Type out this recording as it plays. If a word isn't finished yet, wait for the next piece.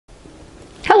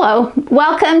Hello,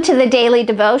 welcome to the Daily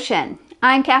Devotion.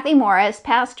 I'm Kathy Morris,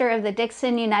 pastor of the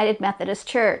Dixon United Methodist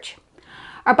Church.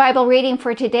 Our Bible reading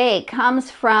for today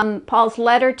comes from Paul's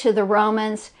letter to the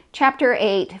Romans, chapter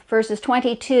 8, verses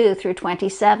 22 through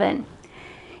 27.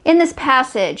 In this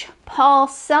passage, Paul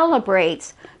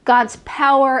celebrates God's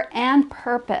power and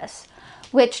purpose,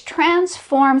 which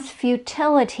transforms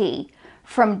futility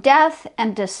from death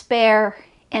and despair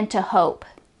into hope.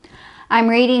 I'm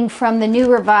reading from the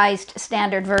New Revised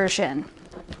Standard Version.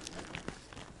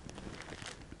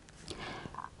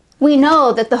 We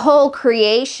know that the whole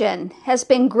creation has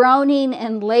been groaning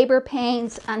in labor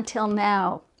pains until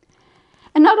now.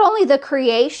 And not only the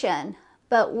creation,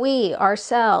 but we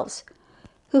ourselves,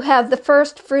 who have the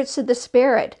first fruits of the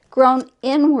Spirit, groan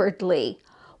inwardly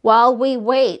while we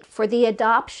wait for the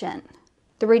adoption,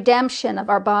 the redemption of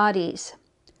our bodies.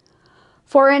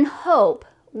 For in hope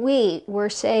we were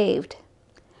saved.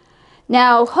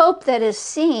 Now, hope that is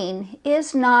seen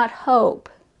is not hope.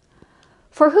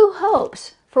 For who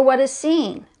hopes for what is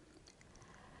seen?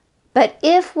 But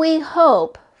if we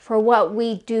hope for what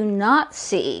we do not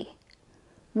see,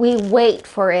 we wait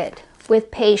for it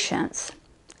with patience.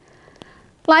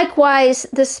 Likewise,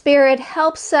 the Spirit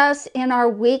helps us in our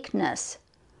weakness,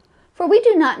 for we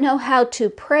do not know how to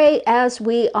pray as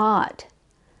we ought.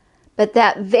 But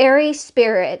that very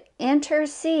Spirit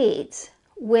intercedes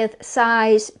with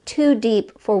sighs too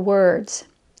deep for words.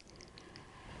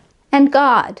 And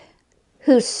God,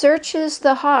 who searches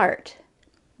the heart,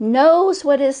 knows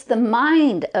what is the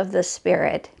mind of the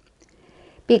Spirit,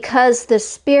 because the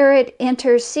Spirit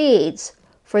intercedes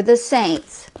for the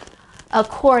saints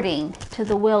according to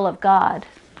the will of God.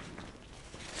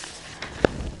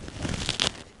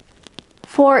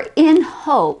 For in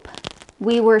hope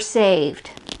we were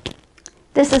saved.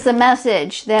 This is a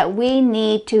message that we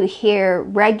need to hear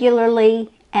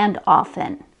regularly and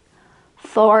often.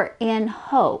 For in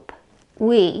hope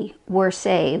we were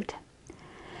saved.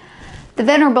 The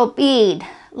Venerable Bede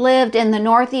lived in the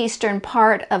northeastern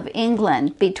part of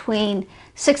England between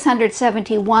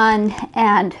 671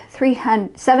 and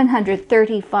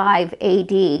 735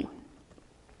 AD.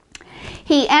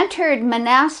 He entered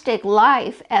monastic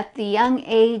life at the young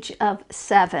age of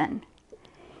 7.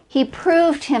 He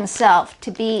proved himself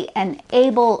to be an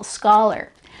able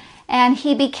scholar, and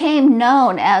he became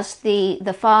known as the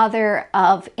father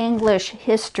of English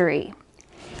history.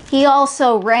 He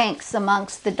also ranks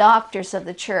amongst the doctors of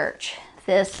the church.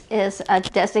 This is a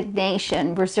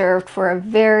designation reserved for a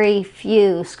very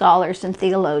few scholars and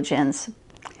theologians.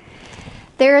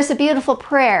 There is a beautiful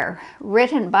prayer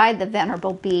written by the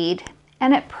Venerable Bede,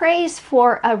 and it prays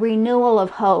for a renewal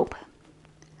of hope.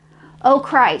 O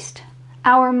Christ,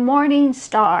 our morning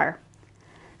star,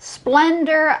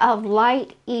 splendor of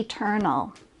light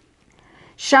eternal,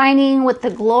 shining with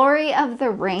the glory of the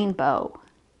rainbow,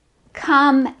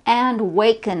 come and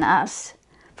waken us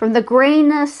from the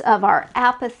greyness of our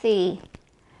apathy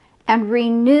and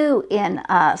renew in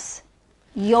us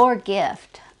your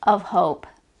gift of hope.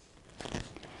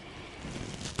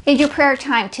 In your prayer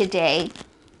time today,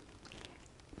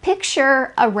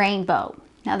 picture a rainbow.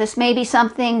 Now, this may be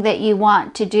something that you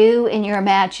want to do in your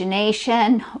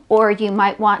imagination, or you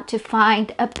might want to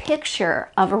find a picture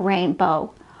of a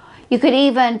rainbow. You could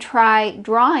even try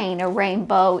drawing a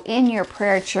rainbow in your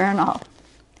prayer journal.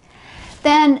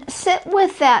 Then sit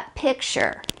with that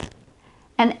picture,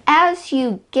 and as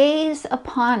you gaze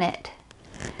upon it,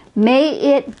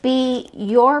 may it be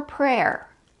your prayer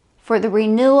for the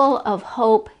renewal of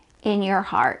hope in your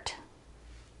heart.